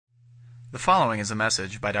The following is a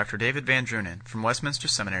message by Dr. David Van Drunen from Westminster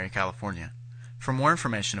Seminary, California. For more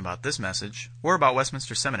information about this message or about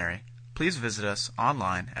Westminster Seminary, please visit us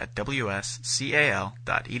online at wscal.edu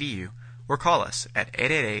or call us at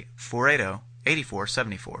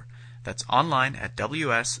 888-480-8474. That's online at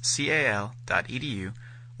wscal.edu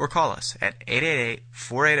or call us at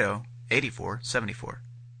 888-480-8474.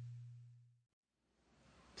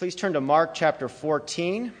 Please turn to Mark chapter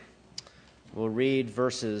 14. We'll read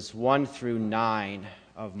verses 1 through 9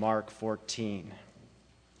 of Mark 14.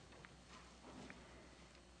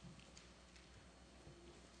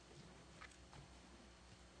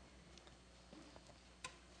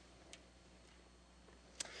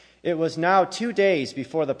 It was now 2 days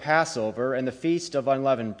before the Passover and the feast of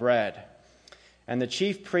unleavened bread. And the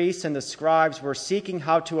chief priests and the scribes were seeking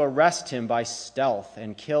how to arrest him by stealth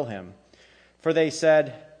and kill him. For they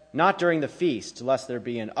said, "Not during the feast, lest there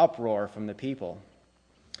be an uproar from the people."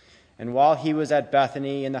 And while he was at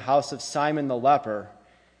Bethany in the house of Simon the leper,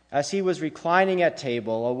 as he was reclining at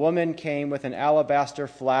table, a woman came with an alabaster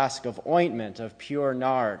flask of ointment of pure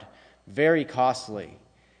nard, very costly,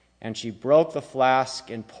 and she broke the flask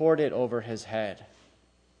and poured it over his head.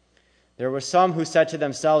 There were some who said to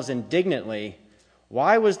themselves indignantly,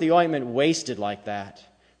 "Why was the ointment wasted like that?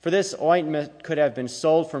 For this ointment could have been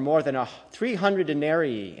sold for more than 300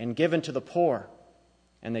 denarii and given to the poor."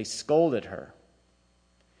 And they scolded her.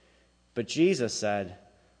 But Jesus said,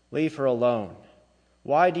 "Leave her alone.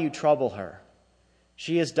 Why do you trouble her?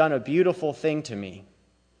 She has done a beautiful thing to me.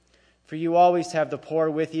 For you always have the poor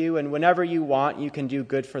with you, and whenever you want, you can do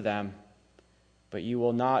good for them. But you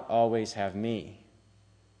will not always have me.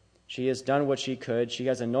 She has done what she could. She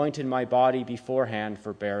has anointed my body beforehand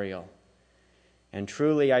for burial. And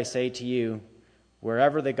truly I say to you,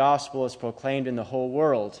 wherever the gospel is proclaimed in the whole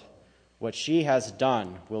world, what she has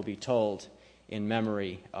done will be told in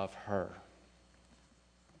memory of her."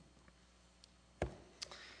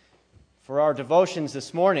 For our devotions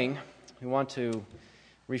this morning, we want to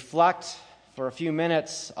reflect for a few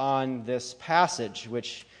minutes on this passage,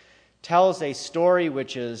 which tells a story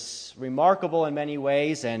which is remarkable in many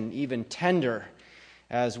ways and even tender,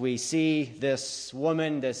 as we see this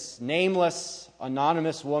woman, this nameless,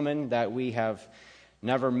 anonymous woman that we have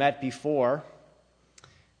never met before,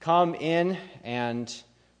 come in and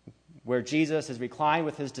where Jesus is reclined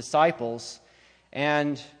with his disciples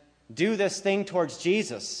and do this thing towards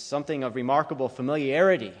Jesus, something of remarkable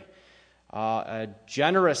familiarity, a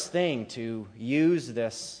generous thing to use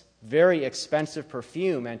this very expensive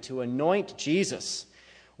perfume and to anoint Jesus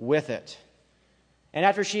with it. And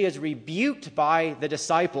after she is rebuked by the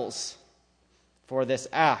disciples for this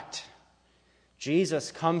act,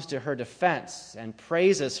 Jesus comes to her defense and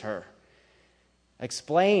praises her,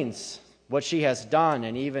 explains what she has done,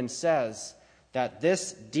 and even says that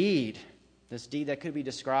this deed that could be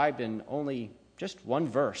described in only just one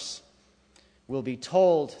verse, will be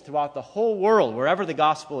told throughout the whole world, wherever the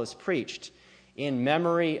gospel is preached, in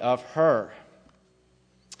memory of her.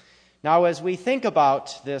 Now, as we think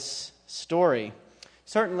about this story,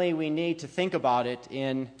 certainly we need to think about it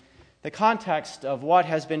in the context of what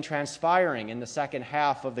has been transpiring in the second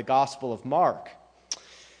half of the Gospel of Mark.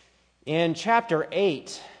 In chapter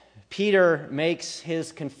 8, Peter makes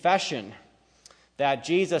his confession that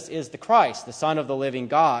Jesus is the Christ, the Son of the living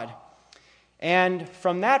God. And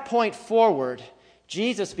from that point forward,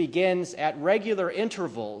 Jesus begins at regular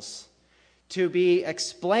intervals to be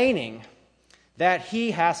explaining that he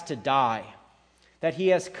has to die, that he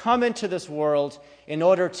has come into this world in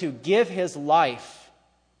order to give his life.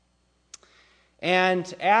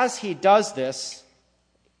 And as he does this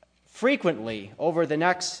frequently over the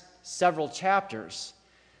next several chapters,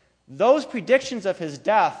 those predictions of his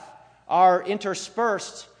death are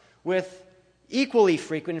interspersed with equally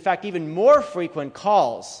frequent, in fact, even more frequent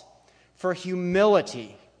calls for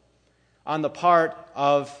humility on the part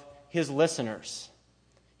of his listeners.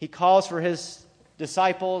 He calls for his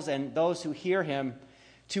disciples and those who hear him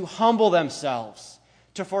to humble themselves,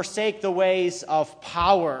 to forsake the ways of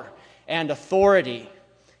power and authority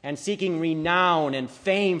and seeking renown and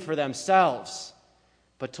fame for themselves,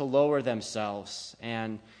 but to lower themselves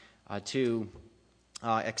and to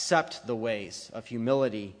accept the ways of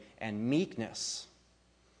humility and meekness.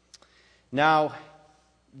 Now,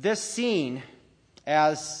 this scene,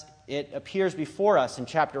 as it appears before us in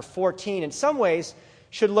chapter 14, in some ways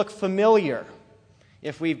should look familiar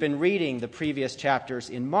if we've been reading the previous chapters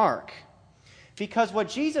in Mark. Because what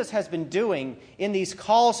Jesus has been doing in these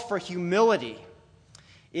calls for humility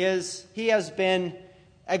is he has been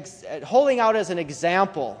holding out as an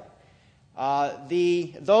example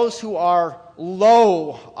those who are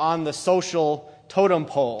low on the social totem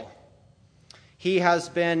pole, He has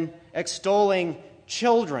been extolling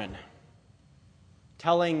children,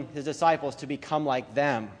 telling his disciples to become like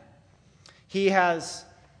them. He has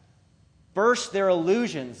burst their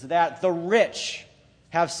illusions that the rich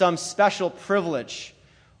have some special privilege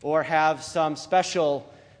or have some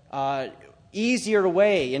special easier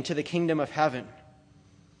way into the kingdom of heaven.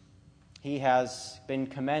 He has been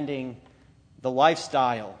commending the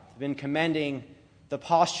lifestyle, been commending the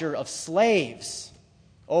posture of slaves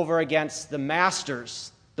over against the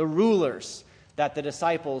masters, the rulers that the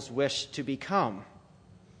disciples wish to become.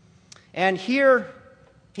 And here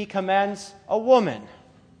he commends a woman.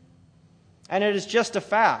 And it is just a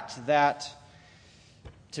fact that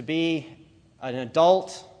to be an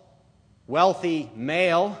adult, wealthy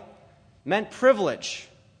male meant privilege.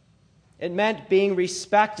 It meant being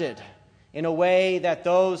respected in a way that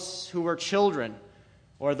those who were children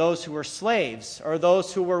or those who were slaves or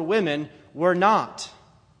those who were women were not.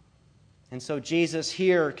 And so Jesus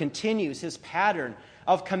here continues his pattern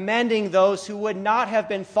of commending those who would not have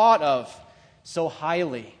been thought of so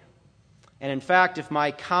highly. And in fact, if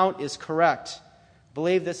my count is correct, I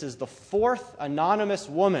believe this is the fourth anonymous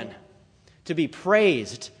woman to be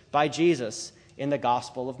praised by Jesus in the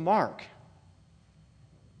Gospel of Mark.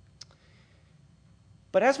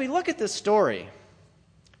 But as we look at this story,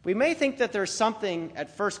 we may think that there's something,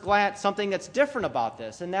 at first glance, something that's different about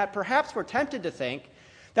this, and that perhaps we're tempted to think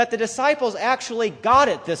that the disciples actually got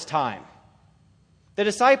it this time. The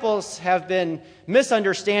disciples have been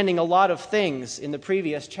misunderstanding a lot of things in the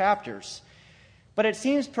previous chapters, but it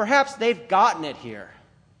seems perhaps they've gotten it here.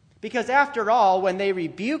 Because after all, when they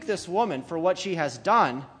rebuke this woman for what she has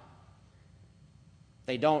done,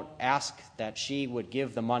 they don't ask that she would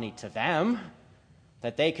give the money to them,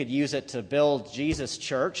 that they could use it to build Jesus'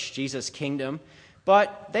 church, Jesus' kingdom,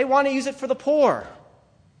 but they want to use it for the poor.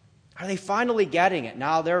 Are they finally getting it?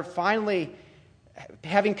 Now they're finally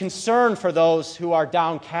having concern for those who are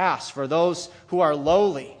downcast, for those who are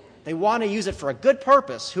lowly. They want to use it for a good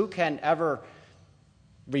purpose. Who can ever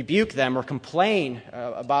rebuke them or complain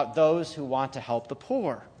about those who want to help the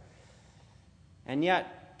poor? And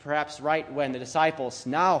yet, perhaps right when the disciples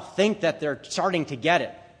now think that they're starting to get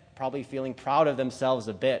it, probably feeling proud of themselves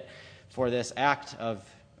a bit for this act of,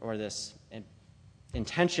 or this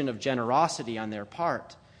intention of generosity on their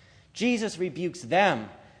part, Jesus rebukes them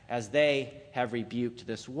as they have rebuked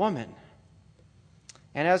this woman.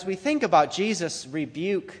 And as we think about Jesus'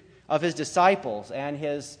 rebuke of his disciples and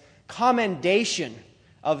his commendation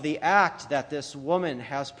of the act that this woman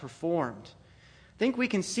has performed, I think we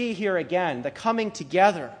can see here again the coming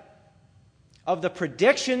together of the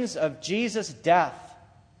predictions of Jesus' death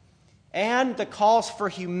and the calls for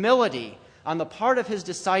humility on the part of his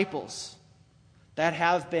disciples that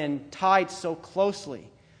have been tied so closely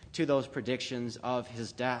to those predictions of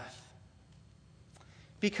his death.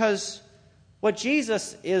 Because what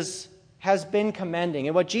Jesus has been commending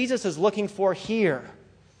and what Jesus is looking for here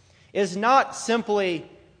is not simply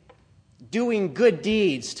doing good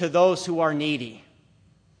deeds to those who are needy,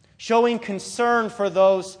 showing concern for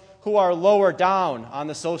those who are lower down on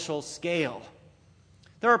the social scale.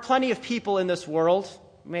 There are plenty of people in this world,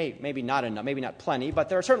 maybe not enough, maybe not plenty, but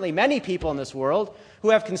there are certainly many people in this world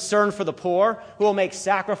who have concern for the poor, who will make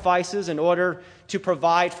sacrifices in order to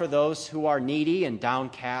provide for those who are needy and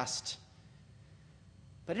downcast.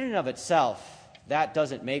 But in and of itself, that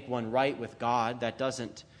doesn't make one right with God. It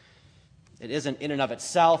isn't in and of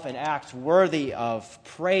itself an act worthy of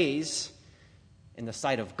praise in the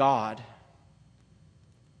sight of God.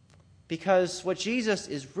 Because what Jesus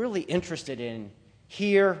is really interested in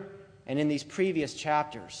here and in these previous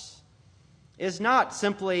chapters is not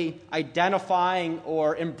simply identifying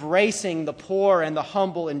or embracing the poor and the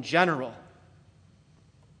humble in general,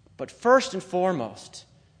 but first and foremost,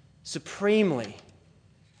 supremely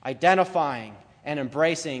identifying and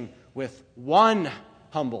embracing with one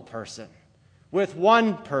humble person, with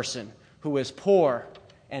one person who is poor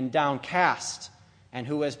and downcast and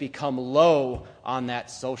who has become low on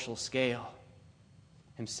that social scale,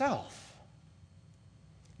 himself.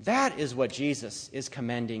 That is what Jesus is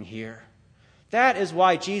commending here. That is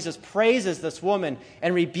why Jesus praises this woman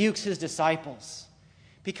and rebukes his disciples.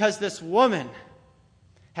 Because this woman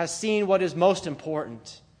has seen what is most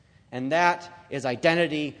important, and that is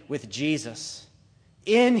identity with Jesus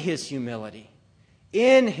in his humility,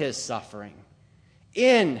 in his suffering,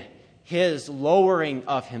 in his lowering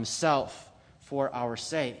of himself for our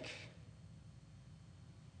sake.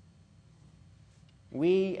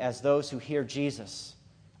 We, as those who hear Jesus,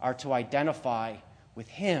 are to identify with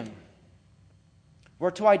him. We're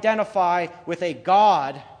to identify with a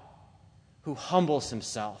God who humbles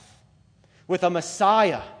himself, with a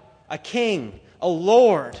Messiah, a king, a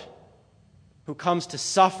Lord who comes to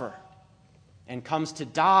suffer and comes to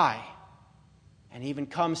die and even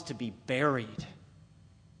comes to be buried.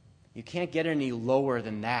 You can't get any lower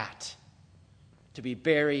than that. To be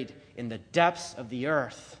buried in the depths of the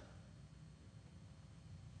earth.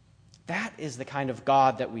 That is the kind of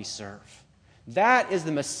God that we serve. That is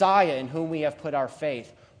the Messiah in whom we have put our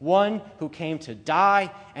faith. One who came to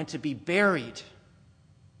die and to be buried.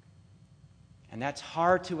 And that's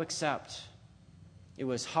hard to accept. It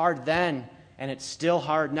was hard then, and it's still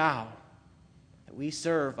hard now. That we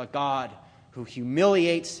serve a God who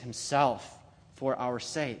humiliates himself for our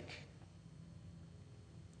sake.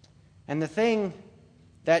 And the thing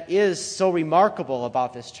that is so remarkable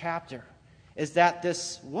about this chapter is that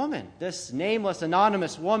this woman, this nameless,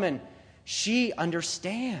 anonymous woman, she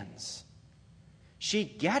understands. She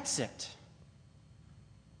gets it.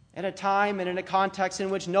 At a time and in a context in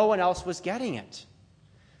which no one else was getting it.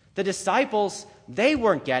 The disciples, they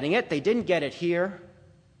weren't getting it. They didn't get it here.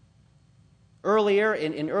 Earlier,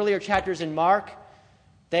 in earlier chapters in Mark,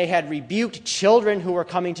 they had rebuked children who were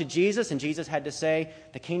coming to Jesus, and Jesus had to say,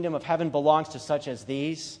 the kingdom of heaven belongs to such as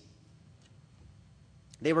these.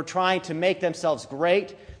 They were trying to make themselves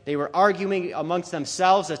great. They were arguing amongst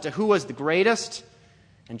themselves as to who was the greatest.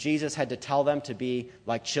 And Jesus had to tell them to be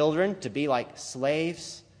like children, to be like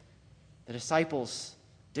slaves. The disciples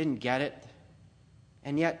didn't get it.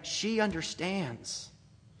 And yet she understands.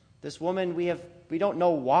 This woman, we don't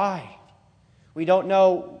know why. We don't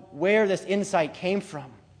know where this insight came from.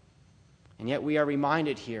 And yet we are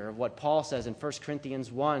reminded here of what Paul says in 1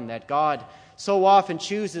 Corinthians 1, that God so often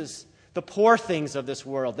chooses the poor things of this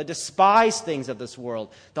world, the despised things of this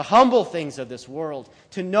world, the humble things of this world,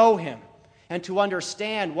 to know him and to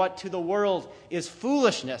understand what to the world is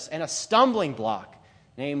foolishness and a stumbling block,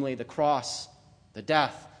 namely the cross, the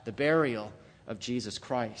death, the burial of Jesus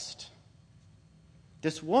Christ.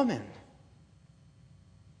 This woman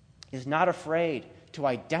is not afraid to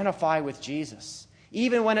identify with Jesus,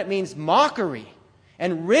 even when it means mockery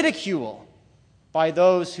and ridicule by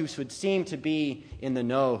those who would seem to be in the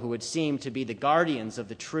know, who would seem to be the guardians of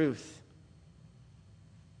the truth.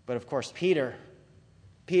 But of course, Peter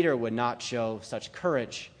would not show such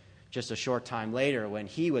courage just a short time later when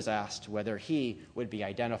he was asked whether he would be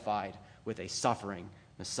identified with a suffering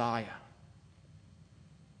Messiah.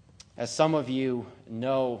 As some of you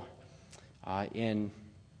know,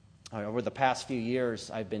 over the past few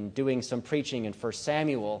years, I've been doing some preaching in 1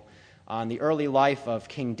 Samuel on the early life of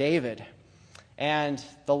King David. And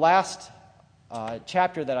the last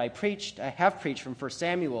chapter that I have preached from 1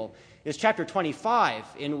 Samuel is chapter 25,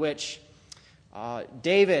 in which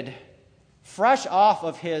David, fresh off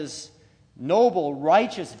of his noble,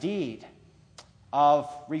 righteous deed of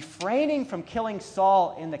refraining from killing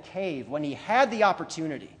Saul in the cave when he had the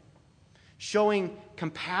opportunity, showing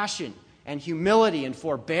compassion and humility and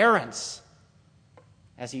forbearance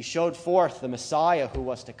as he showed forth the Messiah who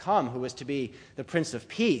was to come, who was to be the Prince of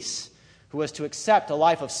Peace, who was to accept a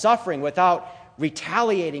life of suffering without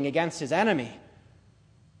retaliating against his enemy.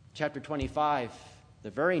 Chapter 25,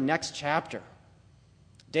 the very next chapter,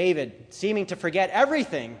 David, seeming to forget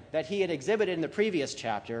everything that he had exhibited in the previous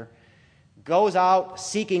chapter, goes out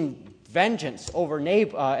seeking vengeance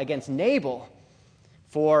against Nabal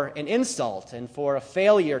for an insult and for a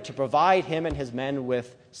failure to provide him and his men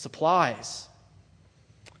with supplies.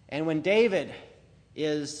 And when David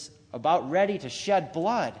is about ready to shed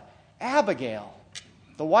blood, Abigail,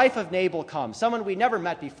 the wife of Nabal, comes, someone we never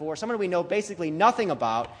met before, someone we know basically nothing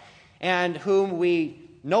about, and whom we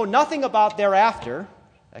know nothing about thereafter,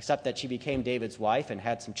 except that she became David's wife and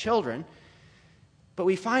had some children. But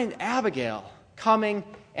we find Abigail coming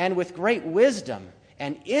and with great wisdom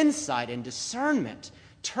and insight and discernment,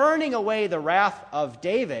 turning away the wrath of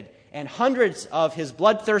David and hundreds of his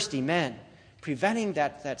bloodthirsty men, preventing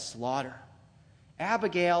that slaughter.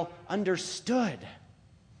 Abigail understood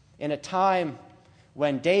in a time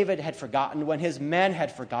when David had forgotten, when his men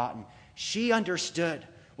had forgotten. She understood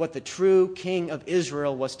what the true king of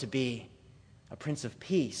Israel was to be, a prince of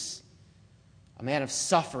peace, a man of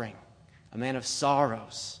suffering, a man of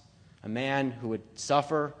sorrows, a man who would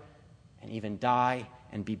suffer and even die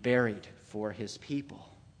and be buried for his people.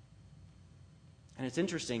 And it's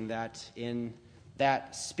interesting that in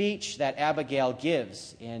that speech that Abigail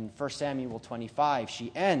gives in 1 Samuel 25,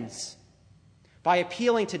 she ends by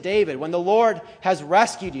appealing to David, when the Lord has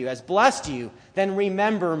rescued you, has blessed you, then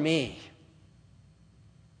remember me.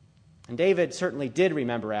 And David certainly did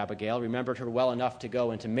remember Abigail, remembered her well enough to go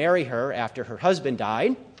and to marry her after her husband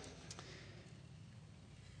died.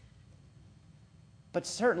 But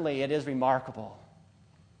certainly it is remarkable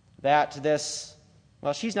that this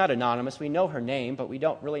Well, she's not anonymous. We know her name, but we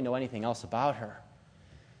don't really know anything else about her.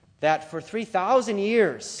 That for 3,000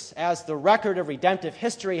 years, as the record of redemptive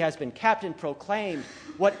history has been kept and proclaimed,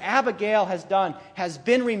 what Abigail has done has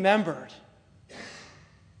been remembered,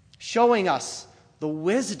 showing us the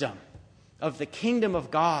wisdom of the kingdom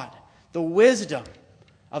of God, the wisdom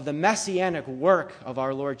of the messianic work of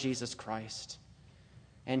our Lord Jesus Christ.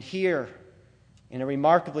 And here, in a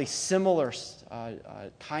remarkably similar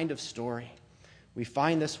kind of story, we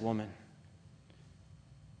find this woman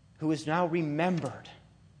who is now remembered,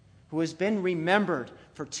 who has been remembered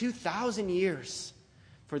for 2,000 years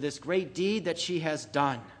for this great deed that she has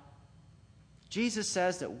done. Jesus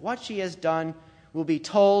says that what she has done will be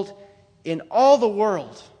told in all the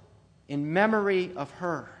world in memory of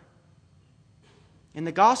her. In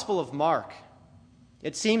the Gospel of Mark,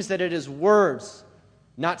 it seems that it is words,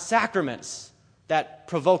 not sacraments, that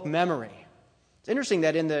provoke memory. It's interesting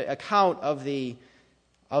that in the account of the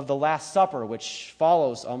Last Supper, which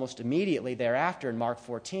follows almost immediately thereafter in Mark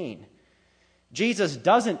 14, Jesus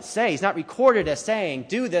doesn't say, he's not recorded as saying,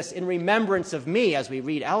 "Do this in remembrance of me," as we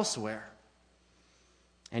read elsewhere.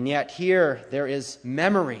 And yet here there is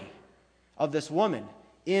memory of this woman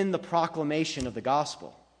in the proclamation of the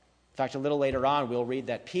gospel. In fact, a little later on, we'll read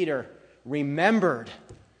that Peter remembered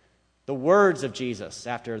the words of Jesus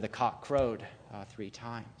after the cock crowed 3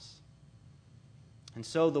 times. And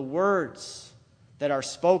so the words that are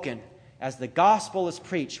spoken as the gospel is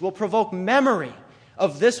preached will provoke memory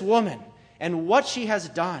of this woman and what she has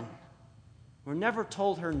done. We're never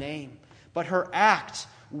told her name, but her act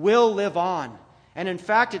will live on. And in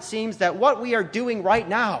fact, it seems that what we are doing right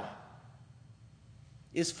now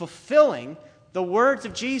is fulfilling the words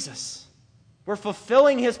of Jesus. We're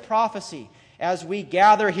fulfilling his prophecy as we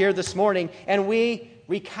gather here this morning and we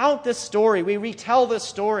recount this story, we retell this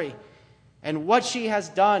story. And what she has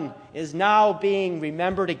done is now being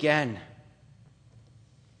remembered again.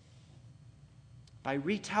 By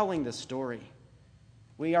retelling this story,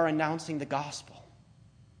 we are announcing the gospel.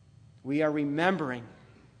 We are remembering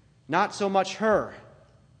not so much her,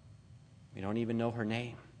 we don't even know her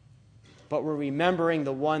name, but we're remembering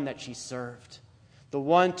the one that she served, the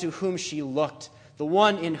one to whom she looked, the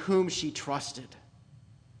one in whom she trusted.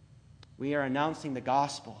 We are announcing the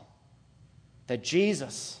gospel that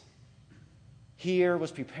Jesus here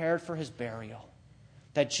was prepared for his burial,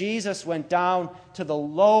 that Jesus went down to the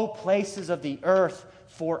low places of the earth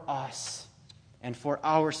for us and for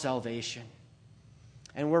our salvation.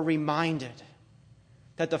 And we're reminded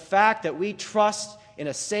that the fact that we trust in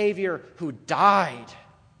a Savior who died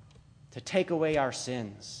to take away our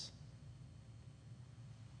sins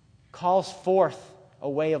calls forth a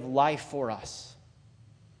way of life for us,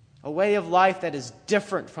 a way of life that is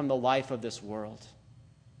different from the life of this world.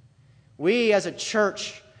 We as a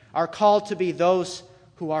church are called to be those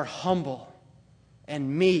who are humble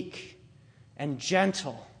and meek and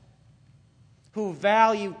gentle, who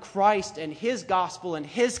value Christ and his gospel and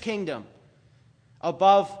his kingdom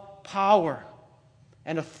above power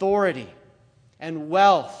and authority and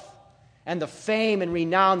wealth and the fame and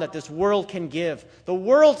renown that this world can give. The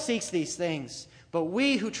world seeks these things, but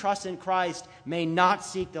we who trust in Christ may not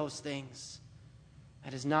seek those things.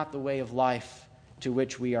 That is not the way of life to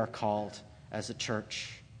which we are called as a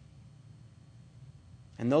church.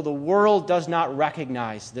 And though the world does not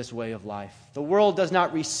recognize this way of life, the world does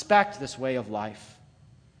not respect this way of life,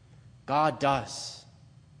 God does.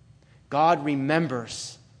 God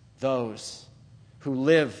remembers those who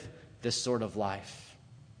live this sort of life.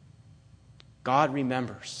 God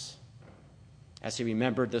remembers. As he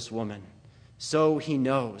remembered this woman, so he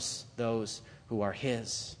knows those who are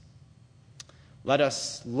his. Let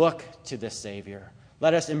us look to this Savior.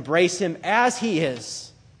 Let us embrace him as he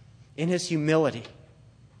is, in his humility.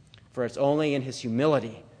 For it's only in his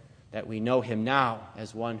humility that we know him now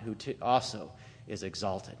as one who also is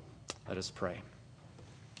exalted. Let us pray.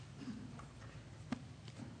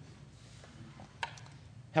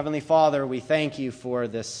 Heavenly Father, we thank you for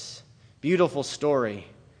this beautiful story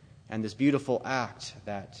and this beautiful act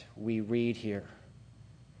that we read here.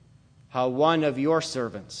 How one of your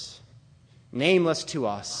servants, nameless to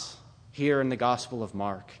us here in the Gospel of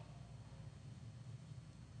Mark,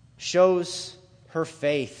 shows her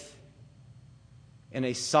faith in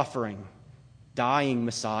a suffering, dying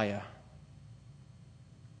Messiah.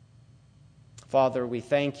 Father, we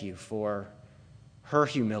thank you for her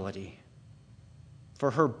humility,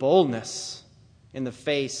 for her boldness in the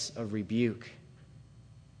face of rebuke.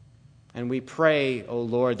 And we pray, O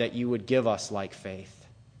Lord, that you would give us like faith,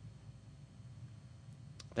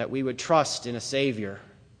 that we would trust in a Savior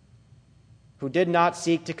who did not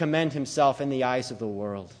seek to commend himself in the eyes of the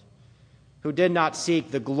world, who did not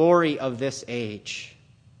seek the glory of this age,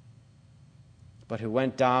 but who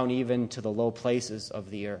went down even to the low places of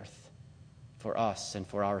the earth for us and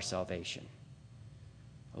for our salvation.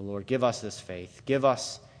 O Lord, give us this faith. Give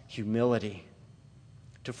us humility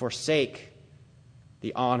to forsake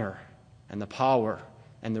the honor and the power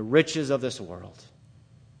and the riches of this world,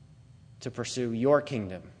 to pursue your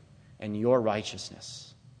kingdom and your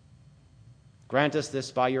righteousness. Grant us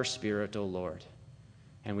this by your Spirit, O Lord,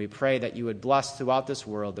 and we pray that you would bless throughout this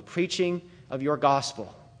world the preaching of your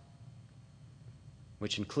gospel,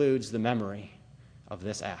 which includes the memory of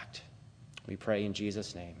this act. We pray in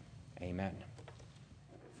Jesus' name. Amen.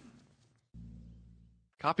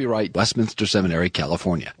 Copyright Westminster Seminary,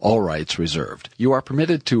 California. All rights reserved. You are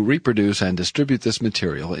permitted to reproduce and distribute this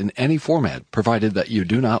material in any format, provided that you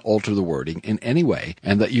do not alter the wording in any way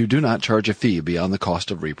and that you do not charge a fee beyond the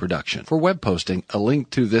cost of reproduction. For web posting, a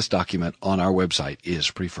link to this document on our website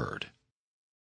is preferred.